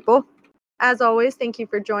 That's it, people. As always, thank you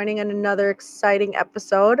for joining in another exciting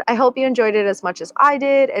episode. I hope you enjoyed it as much as I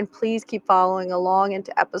did, and please keep following along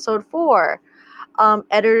into episode 4.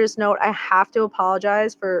 Editor's note, I have to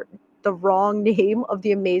apologize for the wrong name of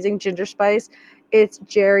the amazing Ginger Spice. It's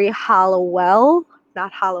Jerry Hallowell,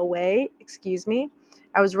 not Holloway, excuse me.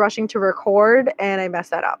 I was rushing to record and I messed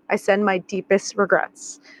that up. I send my deepest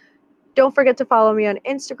regrets. Don't forget to follow me on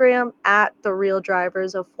Instagram at The Real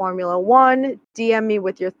Drivers of Formula One. DM me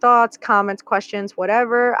with your thoughts, comments, questions,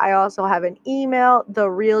 whatever. I also have an email,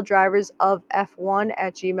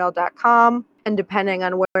 therealdriversoff1@gmail.com. And depending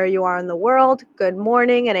on where you are in the world, good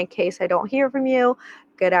morning. And in case I don't hear from you,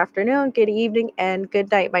 good afternoon, good evening, and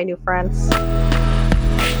good night, my new friends.